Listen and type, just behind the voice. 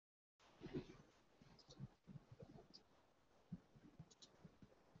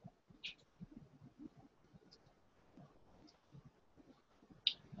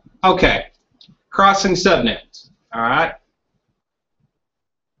Okay, crossing subnets. All right.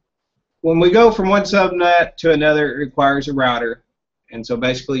 When we go from one subnet to another, it requires a router. And so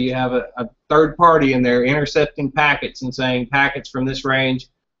basically you have a third party in there intercepting packets and saying packets from this range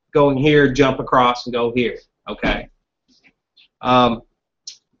going here, jump across and go here. Okay.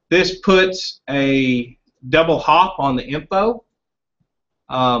 This puts a double hop on the info.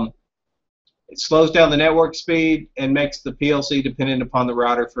 It slows down the network speed and makes the PLC dependent upon the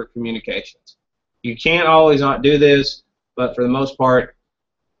router for communications. You can't always not do this, but for the most part,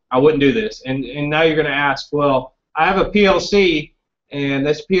 I wouldn't do this. And now you're going to ask, well, I have a PLC, and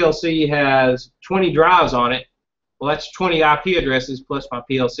this PLC has 20 drives on it. Well, that's 20 IP addresses plus my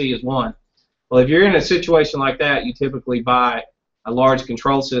PLC is 1. Well, if you're in a situation like that, you typically buy a large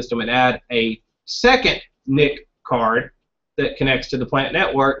control system and add a second NIC card that connects to the plant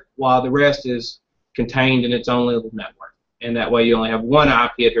network while the rest is contained in its own little network. And that way you only have one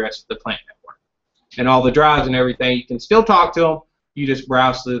IP address for the plant network. And all the drives and everything, you can still talk to them, you just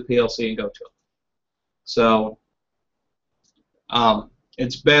browse through the PLC and go to them. So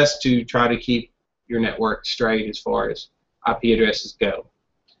it's best to try to keep your network straight as far as IP addresses go.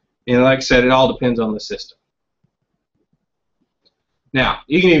 And like I said, it all depends on the system. Now,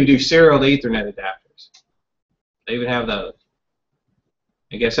 you can even do serial to Ethernet adapters. They even have those.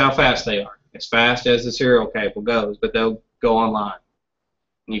 And guess how fast they are? As fast as the serial cable goes, but they'll go online.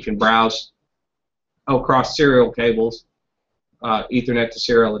 And you can browse across serial cables, Ethernet to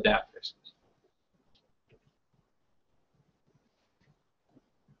serial adapters.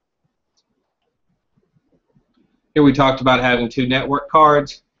 Here we talked about having 2 network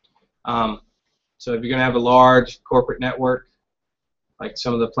cards. So if you're going to have a large corporate network, like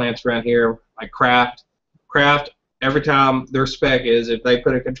some of the plants around here, like Kraft, every time their spec is, if they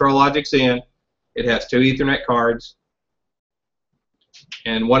put a control logics in, it has 2 Ethernet cards,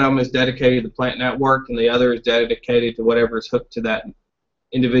 and one of them is dedicated to the plant network, and the other is dedicated to whatever is hooked to that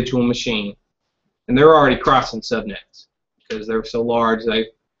individual machine. And they're already crossing subnets because they're so large. They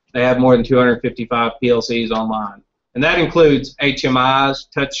have more than 255 PLCs online, and that includes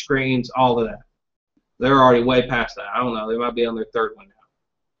HMIs, touch screens, all of that. They're already way past that. I don't know. They might be on their 3rd one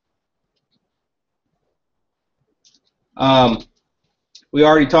now. We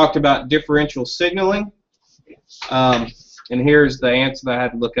already talked about differential signaling. And here's the answer that I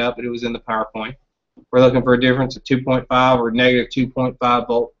had to look up, but it was in the PowerPoint. We're looking for a difference of 2.5 or negative 2.5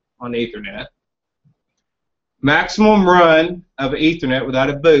 volt on Ethernet. Maximum run of Ethernet without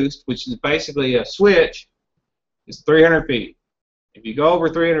a boost, which is basically a switch, is 300 feet. If you go over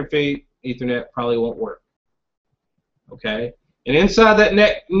 300 feet, Ethernet probably won't work. Okay? And inside that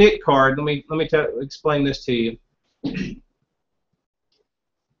NIC card, let me explain this to you.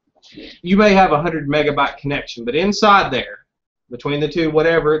 You may have a 100 megabyte connection, but inside there, between the two,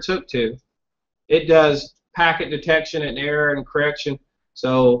 whatever it's hooked to, it does packet detection and error and correction.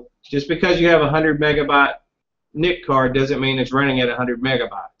 So just because you have a 100 megabyte NIC card doesn't mean it's running at 100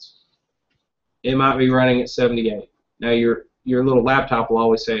 megabytes. It might be running at 78. Now your little laptop will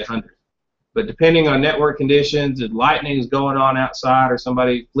always say 100. But depending on network conditions, if lightning is going on outside or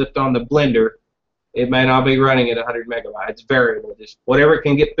somebody flipped on the blender, it may not be running at 100 megabytes. It's variable. Just whatever it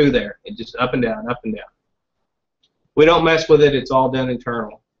can get through there. It just up and down, up and down. We don't mess with it. It's all done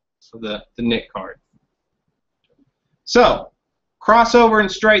internal of the NIC card. So, crossover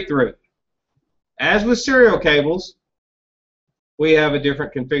and straight through. As with serial cables, we have a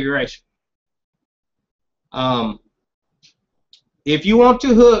different configuration. If you want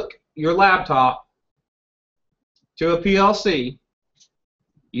to hook your laptop to a PLC,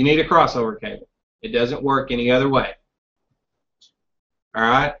 you need a crossover cable. It doesn't work any other way.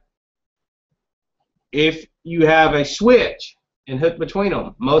 Alright? If you have a switch and hook between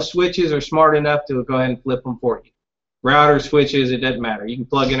them, most switches are smart enough to go ahead and flip them for you. Router switches, it doesn't matter. You can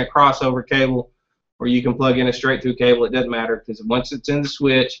plug in a crossover cable or you can plug in a straight through cable. It doesn't matter because once it's in the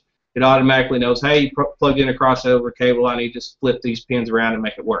switch, it automatically knows, hey, you plugged in a crossover cable, I need to just flip these pins around and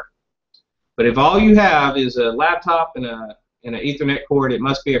make it work. But if all you have is a laptop and an Ethernet cord, it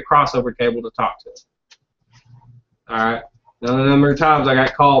must be a crossover cable to talk to. Alright? Now, the number of times I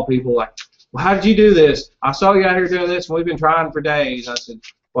got called, people like, well, how did you do this? I saw you out here doing this, and we've been trying for days. I said,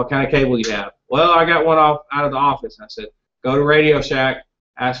 what kind of cable do you have? Well, I got one out of the office. I said, go to Radio Shack,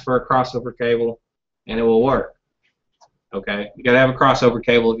 ask for a crossover cable, and it will work. Okay? You got to have a crossover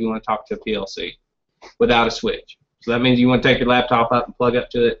cable if you want to talk to a PLC without a switch. So that means you want to take your laptop up and plug up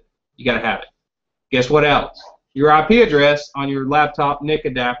to it. You got to have it. Guess what else? Your IP address on your laptop NIC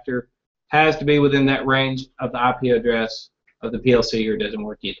adapter has to be within that range of the IP address of the PLC or it doesn't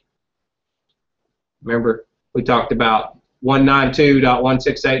work either. Remember, we talked about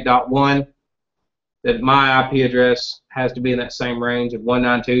 192.168.1, that my IP address has to be in that same range of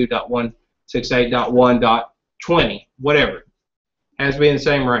 192.168.1.20, whatever. It has to be in the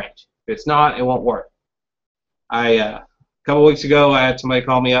same range. If it's not, it won't work. A couple weeks ago, I had somebody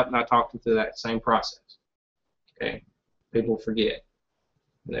call me up, and I talked them through that same process. Okay, people forget.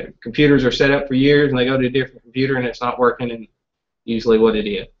 Their computers are set up for years, and they go to a different computer, and it's not working, and usually what it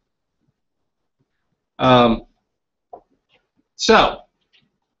is. So,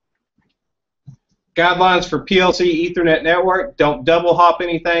 guidelines for PLC Ethernet network: don't double hop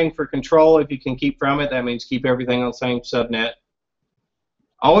anything for control if you can keep from it. That means keep everything on the same subnet.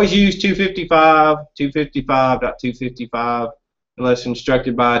 Always use 255, 255.255 unless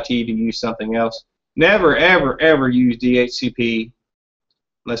instructed by IT to use something else. Never, ever, ever use DHCP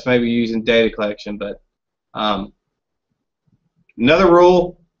unless maybe you're using data collection. But another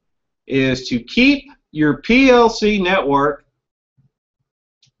rule is to keep your PLC network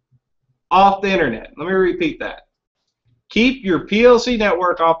off the internet. Let me repeat that. Keep your PLC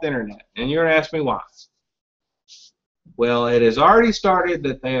network off the internet. And you're going to ask me why. Well, it has already started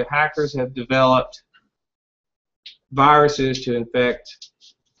that the hackers have developed viruses to infect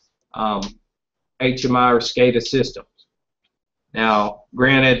HMI or SCADA systems. Now,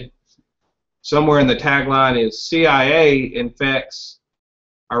 granted, somewhere in the tagline is CIA infects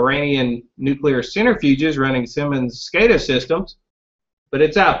Iranian nuclear centrifuges running Siemens SCADA systems, but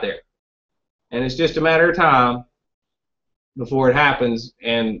it's out there. And it's just a matter of time before it happens,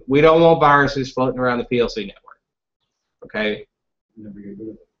 and we don't want viruses floating around the PLC network. Okay?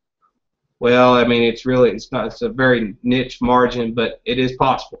 Well, I mean, it's a very niche margin, but it is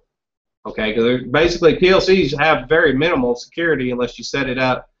possible. Okay? Because basically PLCs have very minimal security unless you set it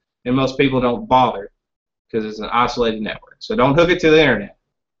up, and most people don't bother because it's an isolated network. So don't hook it to the internet.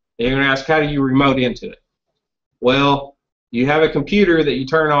 You're going to ask, how do you remote into it? Well, you have a computer that you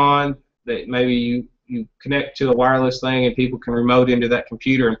turn on, that maybe you connect to a wireless thing and people can remote into that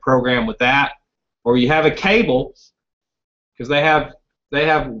computer and program with that. Or you have a cable, because they have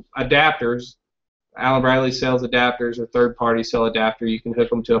adapters. Allen Bradley sells adapters, or third parties sell adapter. You can hook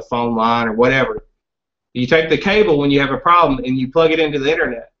them to a phone line or whatever. You take the cable when you have a problem and you plug it into the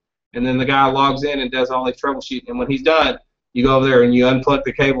internet, and then the guy logs in and does all the troubleshooting, and when he's done, you go over there and you unplug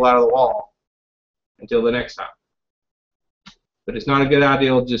the cable out of the wall until the next time. But it's not a good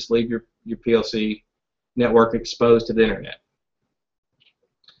idea to just leave your PLC network exposed to the internet.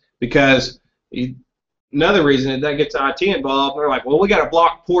 Because another reason that gets IT involved, they're like, well, we got to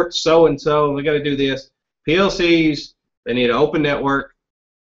block port so-and-so, and we got to do this. PLCs, they need an open network.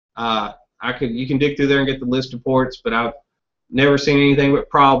 You can dig through there and get the list of ports, but I've never seen anything but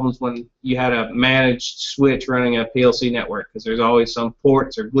problems when you had a managed switch running a PLC network, because there's always some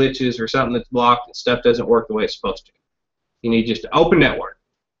ports or glitches or something that's blocked and stuff doesn't work the way it's supposed to. You need just an open network.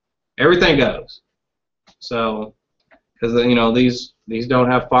 Everything goes. So, because these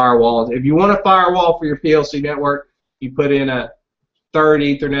don't have firewalls. If you want a firewall for your PLC network, you put in a third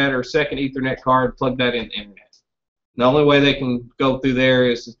Ethernet or second Ethernet card, plug that in the internet. The only way they can go through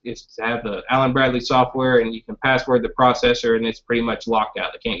there is to have the Allen Bradley software, and you can password the processor, and it's pretty much locked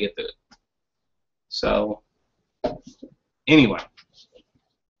out. They can't get through it. So, anyway.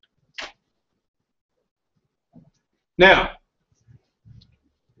 Now,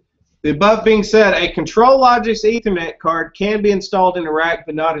 the above being said, a ControlLogix Ethernet card can be installed in the rack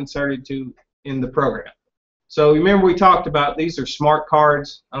but not inserted in the program. So remember we talked about these are smart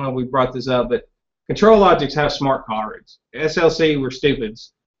cards. I don't know if we brought this up, but ControlLogix have smart cards. SLC were stupid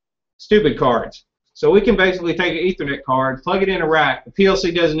cards. So we can basically take an Ethernet card, plug it in a rack. The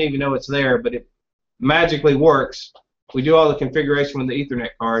PLC doesn't even know it's there, but it magically works. We do all the configuration with the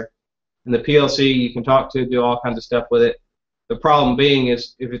Ethernet card. And the PLC you can talk to, do all kinds of stuff with it. The problem being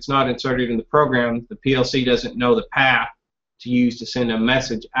is if it's not inserted in the program, the PLC doesn't know the path to use to send a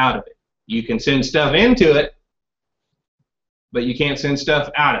message out of it. You can send stuff into it, but you can't send stuff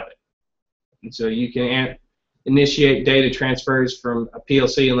out of it. And so you can initiate data transfers from a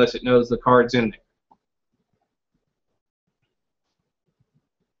PLC unless it knows the card's in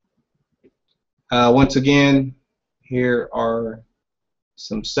there. Once again, here are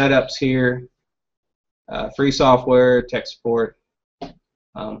some setups here. Free software, tech support.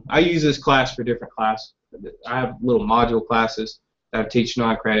 I use this class for different classes. I have little module classes that I teach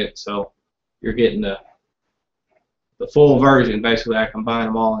non-credit, so you're getting the full version. Basically, I combine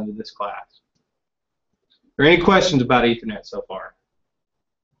them all into this class. Are there any questions about Ethernet so far?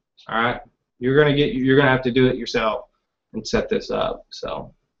 All right, you're gonna have to do it yourself and set this up.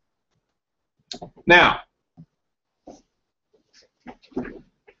 So now,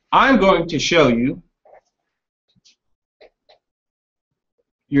 I'm going to show you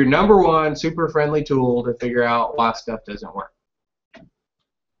your #1 super friendly tool to figure out why stuff doesn't work.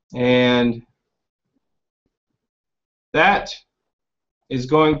 And that is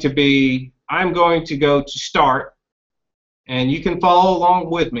going to be, I'm going to go to start, and you can follow along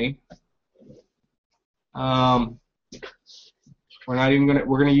with me. We're not even gonna,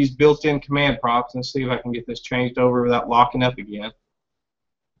 we're gonna use built-in command prompts and see if I can get this changed over without locking up again.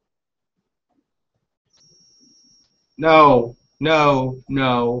 No, no,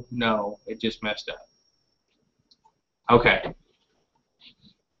 no, no, it just messed up. Okay.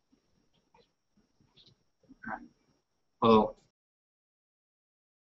 Oh.